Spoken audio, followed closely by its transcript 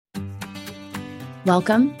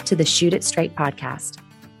Welcome to the Shoot It Straight podcast.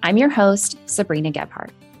 I'm your host, Sabrina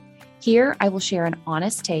Gebhardt. Here, I will share an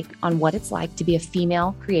honest take on what it's like to be a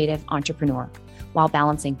female creative entrepreneur while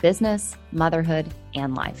balancing business, motherhood,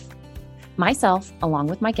 and life. Myself, along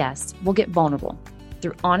with my guests, will get vulnerable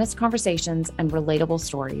through honest conversations and relatable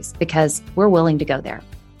stories because we're willing to go there.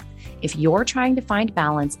 If you're trying to find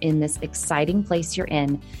balance in this exciting place you're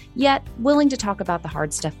in, yet willing to talk about the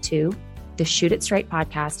hard stuff too, the Shoot It Straight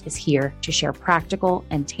podcast is here to share practical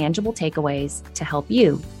and tangible takeaways to help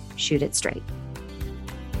you shoot it straight.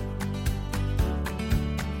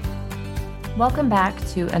 Welcome back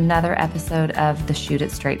to another episode of the Shoot It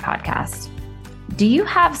Straight podcast. Do you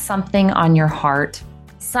have something on your heart,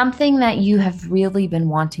 something that you have really been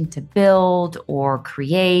wanting to build or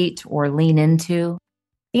create or lean into?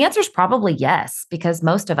 The answer is probably yes, because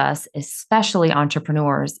most of us, especially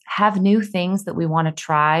entrepreneurs, have new things that we want to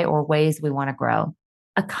try or ways we want to grow.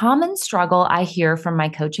 A common struggle I hear from my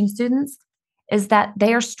coaching students is that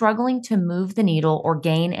they are struggling to move the needle or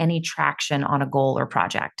gain any traction on a goal or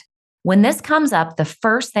project. When this comes up, the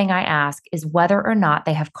first thing I ask is whether or not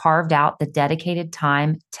they have carved out the dedicated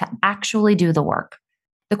time to actually do the work.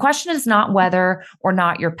 The question is not whether or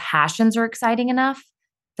not your passions are exciting enough.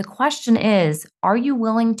 The question is, are you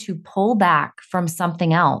willing to pull back from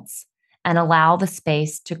something else and allow the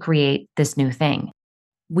space to create this new thing?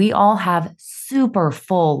 We all have super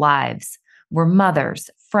full lives. We're mothers,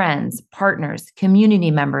 friends, partners, community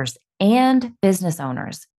members, and business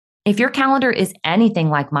owners. If your calendar is anything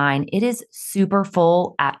like mine, it is super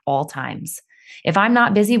full at all times. If I'm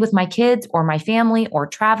not busy with my kids or my family or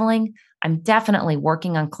traveling, I'm definitely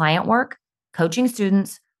working on client work, coaching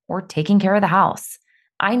students, or taking care of the house.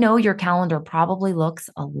 I know your calendar probably looks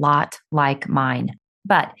a lot like mine,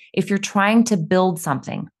 but if you're trying to build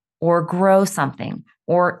something or grow something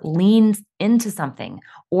or lean into something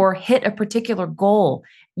or hit a particular goal,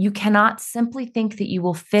 you cannot simply think that you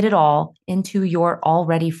will fit it all into your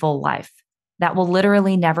already full life. That will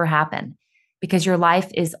literally never happen because your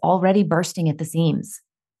life is already bursting at the seams.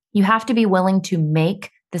 You have to be willing to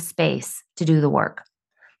make the space to do the work.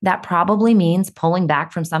 That probably means pulling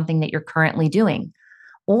back from something that you're currently doing.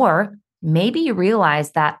 Or maybe you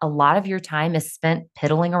realize that a lot of your time is spent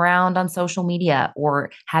piddling around on social media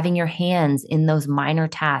or having your hands in those minor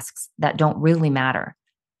tasks that don't really matter.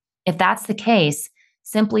 If that's the case,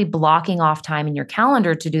 simply blocking off time in your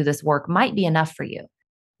calendar to do this work might be enough for you.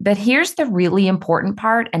 But here's the really important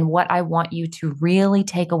part and what I want you to really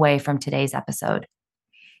take away from today's episode.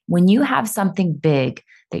 When you have something big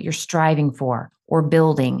that you're striving for or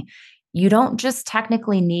building, you don't just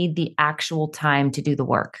technically need the actual time to do the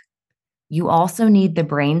work. You also need the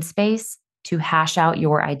brain space to hash out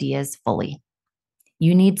your ideas fully.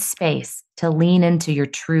 You need space to lean into your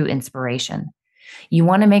true inspiration. You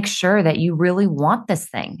want to make sure that you really want this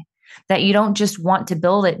thing, that you don't just want to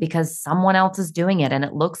build it because someone else is doing it and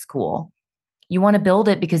it looks cool. You want to build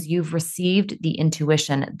it because you've received the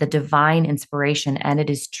intuition, the divine inspiration, and it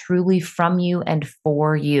is truly from you and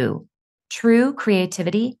for you. True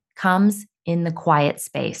creativity comes in the quiet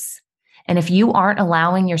space. And if you aren't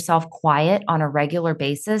allowing yourself quiet on a regular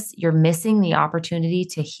basis, you're missing the opportunity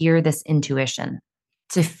to hear this intuition,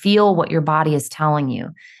 to feel what your body is telling you,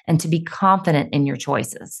 and to be confident in your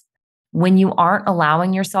choices. When you aren't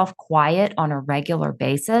allowing yourself quiet on a regular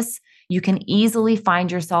basis, you can easily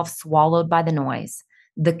find yourself swallowed by the noise,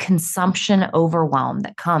 the consumption overwhelm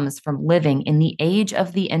that comes from living in the age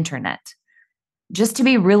of the internet. Just to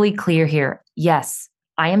be really clear here, yes,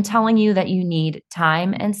 I am telling you that you need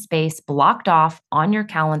time and space blocked off on your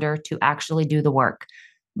calendar to actually do the work.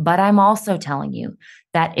 But I'm also telling you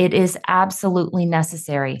that it is absolutely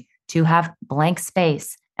necessary to have blank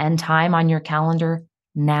space and time on your calendar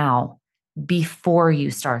now, before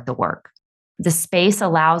you start the work. The space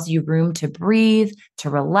allows you room to breathe,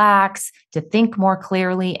 to relax, to think more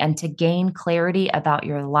clearly, and to gain clarity about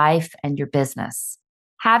your life and your business.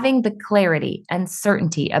 Having the clarity and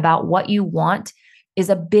certainty about what you want is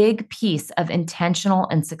a big piece of intentional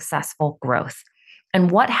and successful growth. And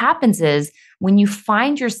what happens is when you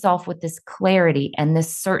find yourself with this clarity and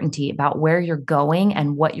this certainty about where you're going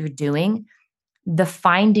and what you're doing, the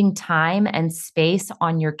finding time and space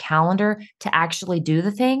on your calendar to actually do the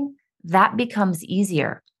thing, that becomes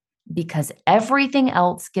easier because everything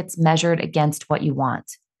else gets measured against what you want.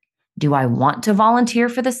 Do I want to volunteer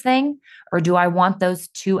for this thing? Or do I want those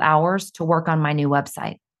 2 hours to work on my new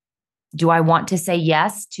website? Do I want to say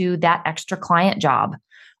yes to that extra client job?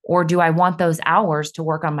 Or do I want those hours to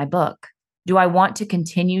work on my book? Do I want to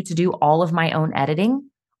continue to do all of my own editing?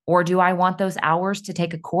 Or do I want those hours to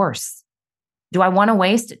take a course? Do I want to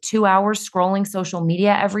waste 2 hours scrolling social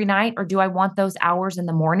media every night, or do I want those hours in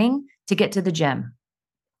the morning to get to the gym?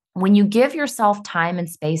 When you give yourself time and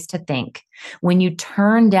space to think, when you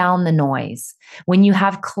turn down the noise, when you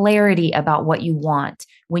have clarity about what you want,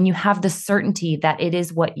 when you have the certainty that it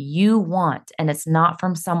is what you want and it's not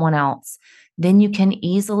from someone else, then you can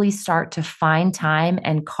easily start to find time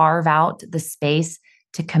and carve out the space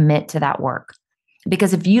to commit to that work.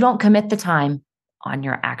 Because if you don't commit the time on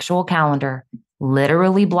your actual calendar,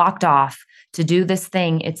 literally blocked off to do this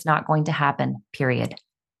thing, it's not going to happen, period.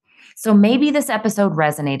 So maybe this episode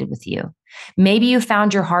resonated with you. Maybe you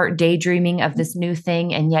found your heart daydreaming of this new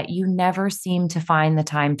thing, and yet you never seem to find the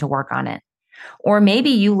time to work on it. Or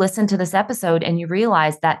maybe you listened to this episode and you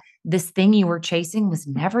realized that this thing you were chasing was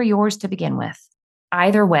never yours to begin with.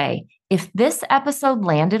 Either way, if this episode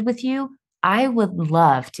landed with you, I would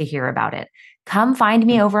love to hear about it. Come find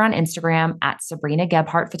me over on Instagram at Sabrina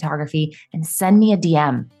Gebhardt Photography and send me a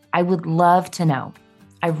DM. I would love to know.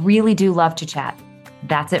 I really do love to chat.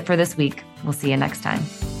 That's it for this week. We'll see you next time.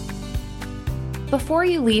 Before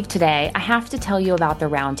you leave today, I have to tell you about the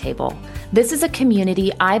Roundtable. This is a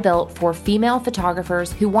community I built for female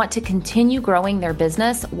photographers who want to continue growing their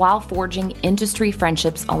business while forging industry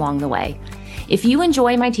friendships along the way. If you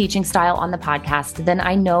enjoy my teaching style on the podcast, then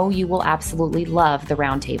I know you will absolutely love the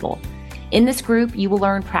Roundtable. In this group, you will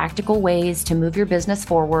learn practical ways to move your business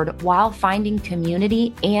forward while finding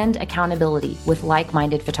community and accountability with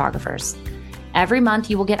like-minded photographers. Every month,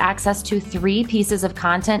 you will get access to 3 pieces of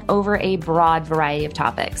content over a broad variety of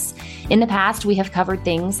topics. In the past, we have covered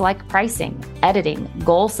things like pricing, editing,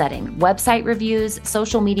 goal setting, website reviews,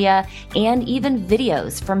 social media, and even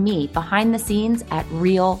videos from me behind the scenes at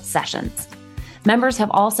real sessions. Members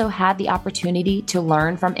have also had the opportunity to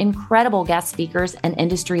learn from incredible guest speakers and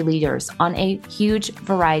industry leaders on a huge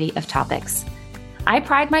variety of topics. I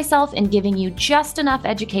pride myself in giving you just enough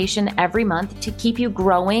education every month to keep you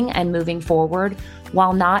growing and moving forward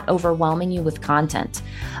while not overwhelming you with content.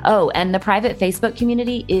 Oh, and the private Facebook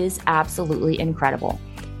community is absolutely incredible.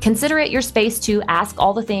 Consider it your space to ask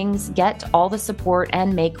all the things, get all the support,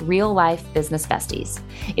 and make real-life business besties.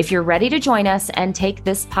 If you're ready to join us and take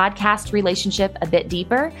this podcast relationship a bit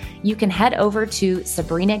deeper, you can head over to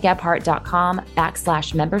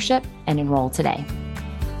sabrinagebhardt.com/membership and enroll today.